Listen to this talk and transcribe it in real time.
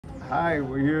Hi,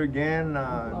 we're here again.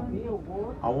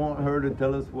 I want her to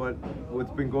tell us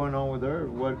what's been going on with her.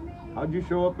 How'd you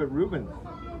show up at Reuben's?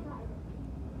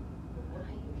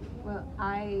 Well,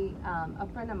 a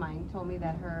friend of mine told me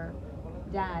that her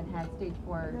dad had stage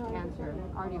 4 cancer,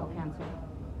 arterial cancer,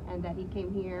 and that he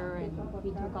came here and he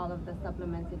took all of the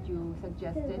supplements that you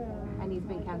suggested, and he's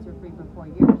been cancer free for 4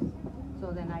 years.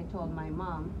 So then I told my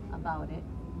mom about it,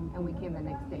 and we came the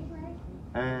next day.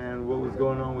 And what was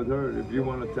going on with her, if you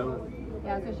want to tell us?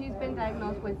 Yeah, so she's been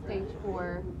diagnosed with stage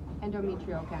 4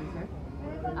 endometrial cancer.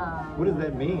 What does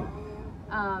that mean?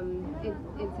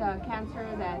 It's a cancer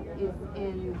that is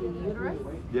in the uterus,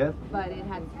 Yes. but it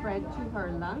had spread to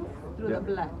her lungs through the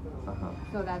blood.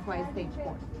 So that's why it's stage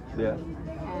 4. Yes.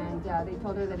 And they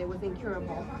told her that it was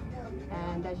incurable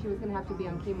and that she was going to have to be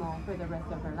on chemo for the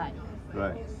rest of her life.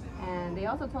 Right. And they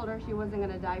also told her she wasn't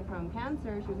going to die from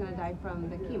cancer, she was going to die from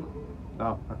the chemo.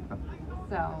 Oh.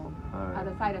 So, Right.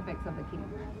 the side effects of the chemo.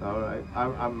 All right.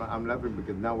 I'm laughing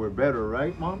because now we're better,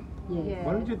 right, Mom? Yes.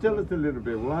 Why don't you tell us a little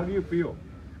bit? Well, how do you feel?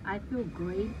 I feel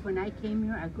great. When I came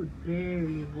here, I could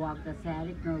barely walk. The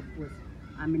sciatic nerve was,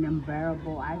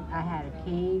 unbearable. I had a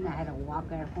cane, I had a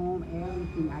walker at home,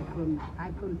 everything.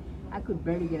 I could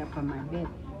barely get up from my bed.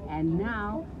 And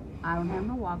now, I don't have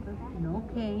no walker, no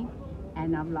cane,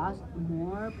 and I've lost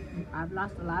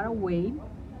a lot of weight,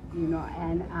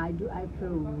 and I feel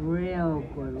real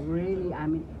good, really.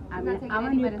 I'm a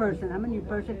new person. I'm a new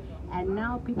person, and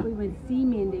now people even see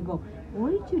me and they go,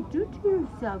 "What did you do to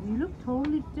yourself? You look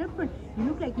totally different. You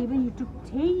look like even you took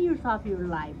 10 years off your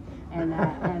life." And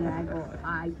I go,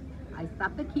 I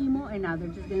stopped the chemo, and now they're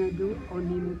just gonna do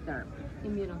immunotherapy.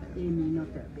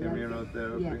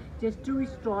 Immunotherapy. Yeah, just to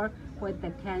restore what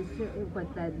the cancer,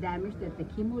 what the damage that the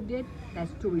chemo did.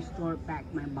 That's to restore back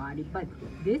my body. But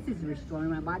this is restoring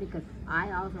my body because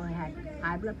I also had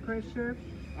high blood pressure,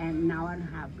 and now I don't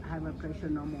have high blood pressure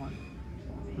no more.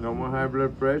 No more high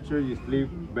blood pressure. You sleep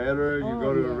better. You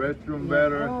go to the restroom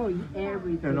better. Oh,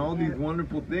 everything. And all these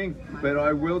wonderful things. But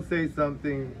I will say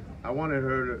something. I wanted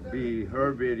her to be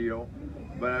her video,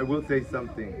 but I will say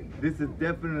something. This is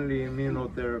definitely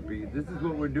immunotherapy. This is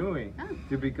what we're doing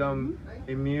to become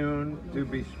immune, to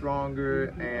be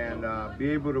stronger, and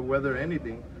be able to weather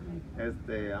anything.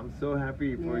 I'm so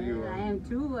happy for you. I am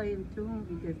too,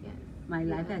 because my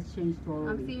life has changed totally.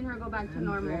 I'm seeing her go back to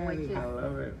normal, which is I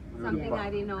love it. something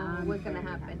I didn't know was going to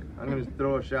happen. I'm going to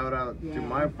throw a shout out to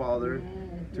my father,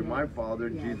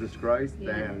 Jesus Christ,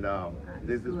 and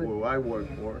this is what I work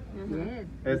for.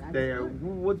 Yes.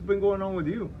 What's been going on with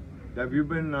you? Have you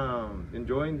been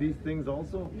enjoying these things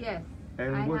also? Yes,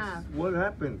 And I have. what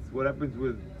happens? What happens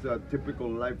with typical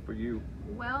life for you?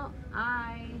 Well,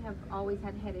 I have always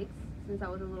had headaches since I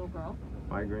was a little girl.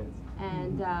 Migraines?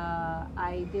 And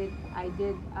I did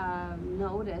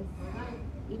notice,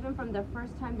 even from the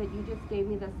first time that you just gave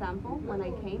me the sample when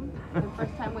I came, the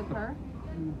first time with her,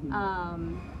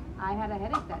 I had a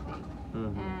headache that day.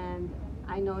 And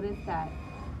I noticed that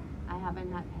I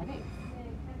haven't had headaches.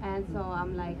 And so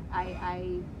I'm like,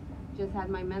 I just had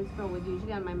my menstrual, which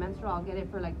usually on my menstrual I'll get it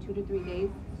for like 2 to 3 days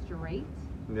straight.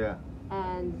 Yeah.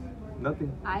 And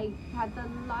nothing. I had the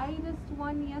lightest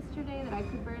one yesterday that I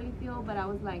could barely feel, but I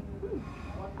was like,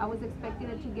 I was expecting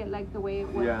it to get like the way it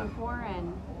was before,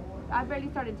 and I barely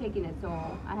started taking it, so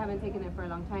I haven't taken it for a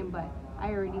long time, but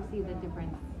I already see the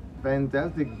difference.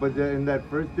 Fantastic. But in that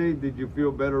first day, did you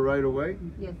feel better right away?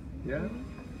 Yes. Yeah?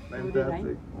 So did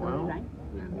Fantastic. I. Wow.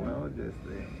 Well, just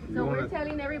So we're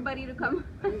telling everybody to come.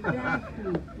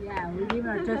 Exactly. Yeah, we're giving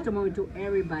our testimony to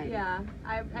everybody. Yeah,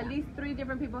 at least 3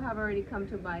 different people have already come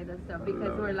to buy the stuff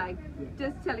because we're like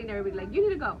just telling everybody like you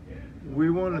need to go. We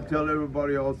want to tell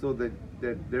everybody also that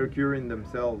they're curing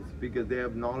themselves because they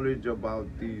have knowledge about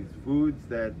these foods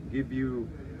that give you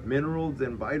minerals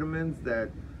and vitamins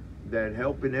that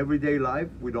help in everyday life.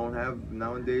 We don't have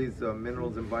nowadays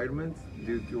minerals and vitamins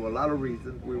due to a lot of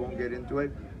reasons. We won't get into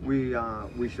it. We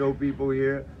show people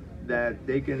here that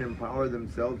they can empower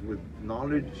themselves with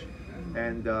knowledge,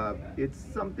 and it's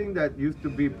something that used to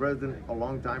be present a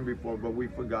long time before, but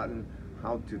we've forgotten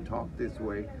how to talk this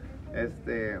way.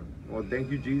 Well, thank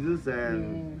you, Jesus,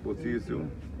 and we'll see you soon.